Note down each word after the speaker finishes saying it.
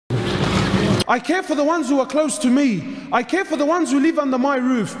I care for the ones who are close to me. I care for the ones who live under my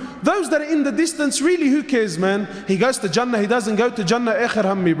roof. Those that are in the distance, really, who cares, man? He goes to Jannah, he doesn't go to Jannah, akhir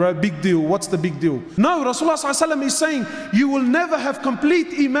hammi, bro. Big deal. What's the big deal? No, Rasulullah ﷺ is saying, you will never have complete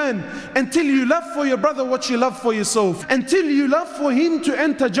iman until you love for your brother what you love for yourself. Until you love for him to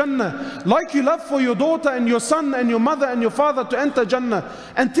enter Jannah, like you love for your daughter and your son and your mother and your father to enter Jannah.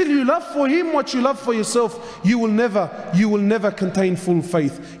 Until you love for him what you love for yourself, you will never contain full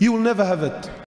faith. You will never have it.